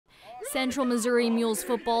Central Missouri Mules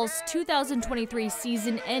football's 2023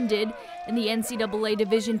 season ended in the NCAA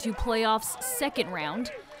Division II playoffs second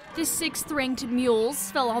round. The 6th-ranked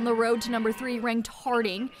Mules fell on the road to number 3-ranked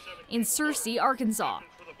Harding in Searcy, Arkansas.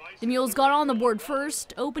 The Mules got on the board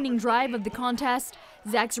first. Opening drive of the contest,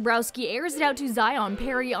 Zach Zebrowski airs it out to Zion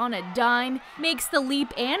Perry on a dime, makes the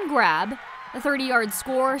leap and grab. A 30-yard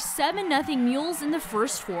score, 7-0 Mules in the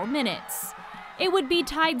first 4 minutes. It would be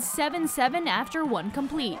tied 7-7 after one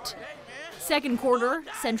complete. Second quarter,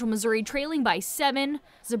 Central Missouri trailing by 7.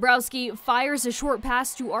 Zebrowski fires a short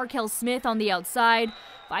pass to Arkell Smith on the outside,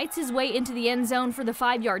 fights his way into the end zone for the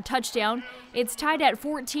 5-yard touchdown. It's tied at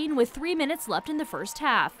 14 with 3 minutes left in the first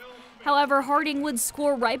half. However, Harding would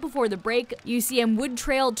score right before the break. UCM would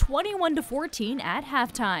trail 21-14 at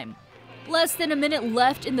halftime. Less than a minute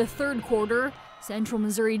left in the third quarter. Central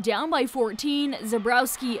Missouri down by 14.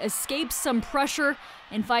 Zebrowski escapes some pressure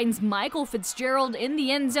and finds Michael Fitzgerald in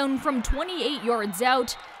the end zone from 28 yards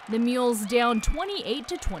out. The Mules down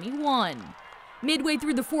 28-21. Midway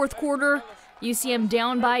through the fourth quarter, UCM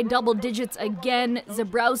down by double digits again.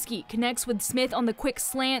 Zebrowski connects with Smith on the quick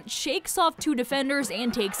slant, shakes off 2 defenders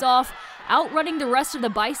and takes off, outrunning the rest of the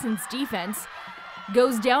Bison's defense.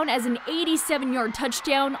 Goes down as an 87-yard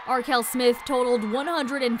touchdown. Arkell Smith totaled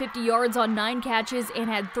 150 yards on 9 catches and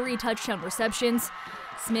had 3 touchdown receptions.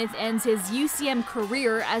 Smith ends his UCM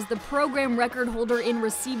career as the program record holder in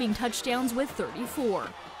receiving touchdowns with 34.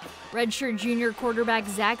 Redshirt junior quarterback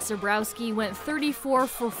Zach Zebrowski went 34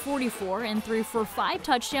 for 44 and threw for 5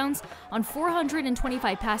 touchdowns on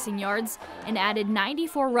 425 passing yards and added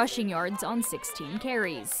 94 rushing yards on 16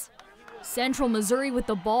 carries. Central Missouri with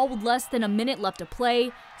the ball with less than a minute left to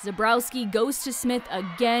play. Zebrowski goes to Smith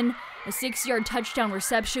again, a 6-yard touchdown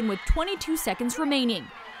reception with 22 seconds remaining.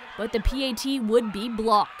 But the PAT would be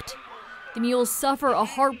blocked. The Mules suffer a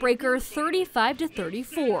heartbreaker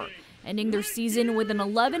 35-34, ending their season with an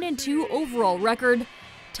 11-2 overall record,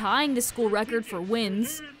 tying the school record for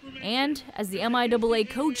wins, and as the MIAA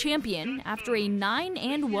Co-Champion after a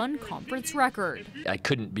 9-1 conference record. I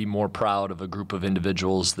couldn't be more proud of a group of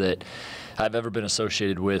individuals that I've ever been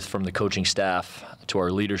associated with, from the coaching staff to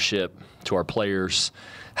our leadership to our players,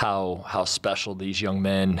 how special these young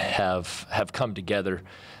men have come together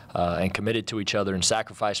and committed to each other and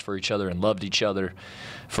sacrificed for each other and loved each other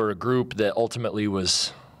for a group that ultimately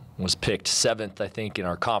was picked 7th, I think, in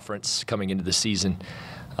our conference coming into the season,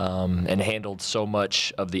 and handled so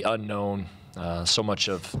much of the unknown, so much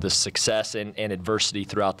of the success and adversity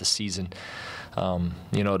throughout the season.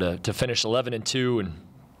 You know, to finish 11-2 and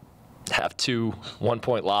have 2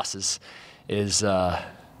 one-point losses is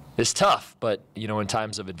tough, but you know, in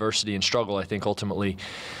times of adversity and struggle, I think ultimately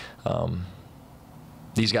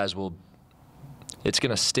these guys will. It's going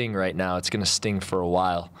to sting right now. It's going to sting for a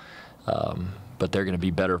while. But they're going to be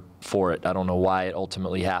better for it. I don't know why it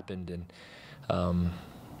ultimately happened and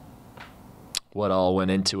what all went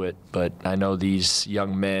into it, but I know these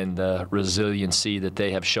young men, the resiliency that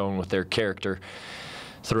they have shown with their character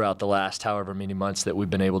throughout the last however many months that we've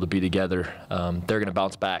been able to be together, they're going to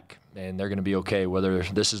bounce back and they're going to be okay, whether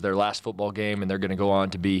this is their last football game and they're going to go on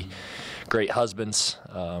to be great husbands,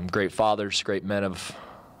 great fathers, great men of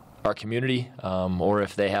our community, or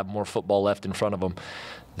if they have more football left in front of them,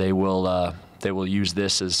 they will use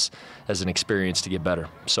this as an experience to get better.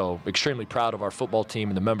 So extremely proud of our football team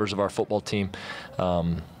and the members of our football team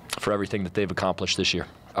for everything that they've accomplished this year.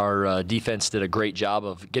 Our defense did a great job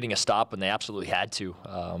of getting a stop when they absolutely had to.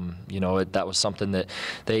 You know, that was something that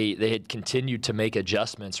they had continued to make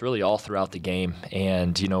adjustments really all throughout the game.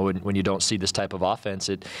 And you know, when you don't see this type of offense,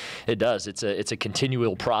 it does. It's a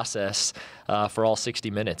continual process for all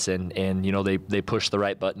 60 minutes. And you know, they pushed the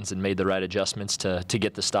right buttons and made the right adjustments to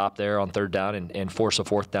get the stop there on 3rd down and force a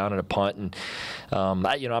 4th down and a punt. And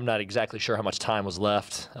you know, I'm not exactly sure how much time was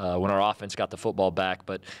left when our offense got the football back,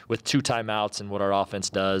 but with 2 timeouts and what our offense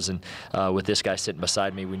does, and with this guy sitting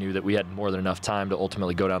beside me, we knew that we had more than enough time to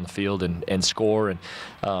ultimately go down the field and score. And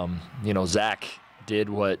you know, Zach did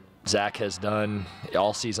what Zach has done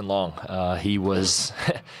all season long. He was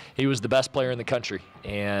the best player in the country,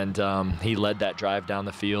 and he led that drive down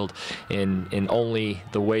the field in only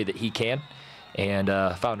the way that he can, and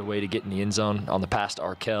found a way to get in the end zone on the pass to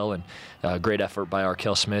Arkell, and great effort by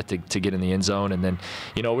Arkell Smith to get in the end zone. And then,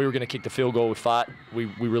 you know, we were going to kick the field goal. We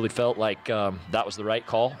really felt like that was the right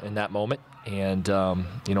call in that moment, and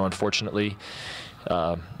you know, unfortunately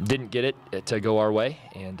didn't get it to go our way,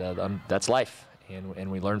 and that's life.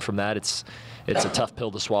 And we learned from that. It's a tough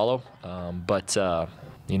pill to swallow, but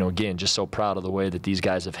again, just so proud of the way that these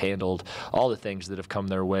guys have handled all the things that have come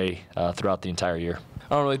their way throughout the entire year.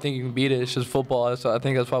 I don't really think you can beat it. It's just football. I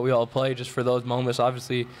think that's why we all play, just for those moments.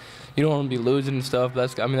 Obviously, you don't want to be losing and stuff.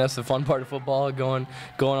 But that's the fun part of football, going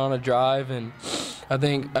on a drive. And I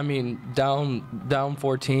think, down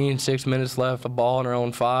 14, 6 minutes left, a ball in our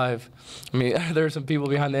own 5. There were some people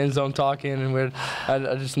behind the end zone talking, and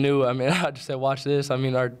I just knew. I just said, watch this. I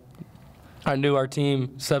knew our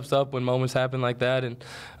team steps up when moments happen like that.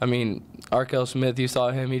 And Arkell Smith, you saw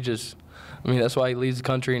him. That's why he leads the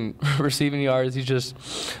country in receiving yards. He's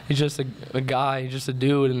just a guy. He's just a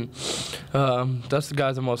dude, and that's the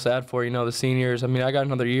guys I'm most sad for. The seniors. I got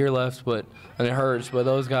another year left, and it hurts. But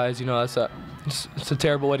those guys, it's a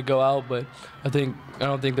terrible way to go out. But I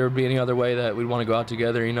don't think there would be any other way that we'd want to go out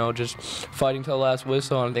together. Just fighting till the last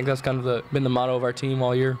whistle. And I think that's kind of been the motto of our team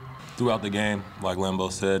all year. Throughout the game, like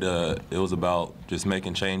Lambeau said, it was about just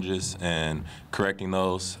making changes and correcting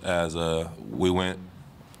those as we went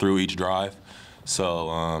through each drive.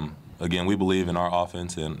 So again, we believe in our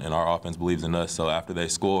offense, and our offense believes in us. So after they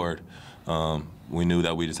scored, we knew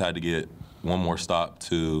that we just had to get one more stop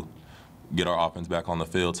to get our offense back on the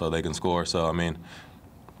field so they can score. So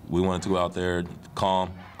we wanted to go out there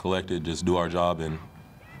calm, collected, just do our job and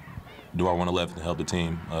do our 111 to help the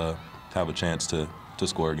team have a chance to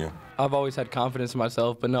score again. I've always had confidence in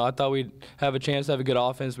myself, but no, I thought we'd have a chance to have a good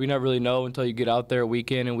offense. We never really know until you get out there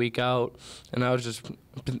week in and week out. And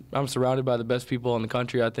I'm surrounded by the best people in the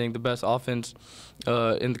country. I think the best offense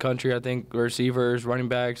in the country. I think receivers, running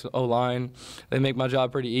backs, O-line, they make my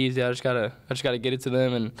job pretty easy. I just gotta get it to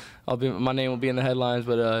them, and my name will be in the headlines.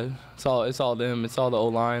 But it's all them. It's all the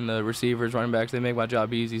O-line, the receivers, running backs. They make my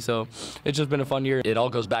job easy. So it's just been a fun year. It all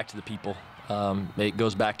goes back to the people. It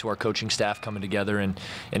goes back to our coaching staff coming together in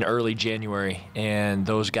early January, and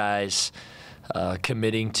those guys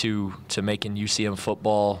committing to making UCM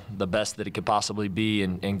football the best that it could possibly be,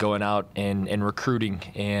 and going out and recruiting,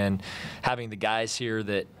 and having the guys here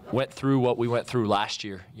that went through what we went through last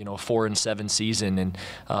year, a 4-7 season, and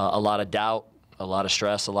a lot of doubt, a lot of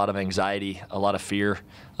stress, a lot of anxiety, a lot of fear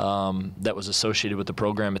that was associated with the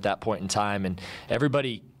program at that point in time, and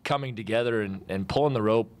everybody coming together and pulling the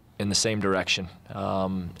rope in the same direction.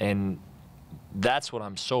 And that's what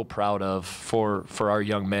I'm so proud of for our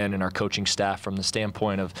young men and our coaching staff, from the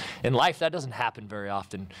standpoint of, in life, that doesn't happen very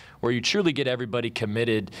often, where you truly get everybody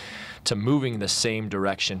committed to moving the same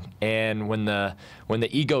direction. And when the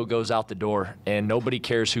ego goes out the door and nobody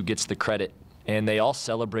cares who gets the credit, and they all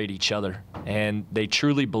celebrate each other, and they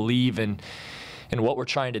truly believe in what we're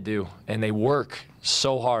trying to do, and they work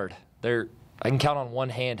so hard. I can count on one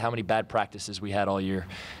hand how many bad practices we had all year.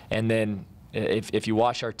 And then if you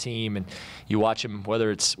watch our team and you watch them,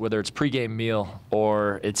 whether it's pregame meal,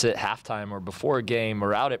 or it's at halftime, or before a game,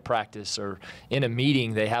 or out at practice, or in a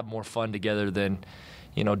meeting, they have more fun together than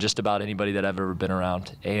just about anybody that I've ever been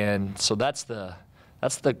around. And so that's the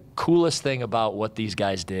coolest thing about what these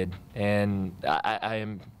guys did. And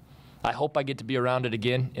I hope I get to be around it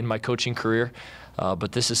again in my coaching career.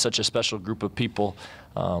 But this is such a special group of people,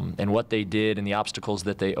 and what they did and the obstacles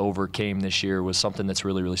that they overcame this year was something that's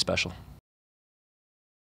really, really special.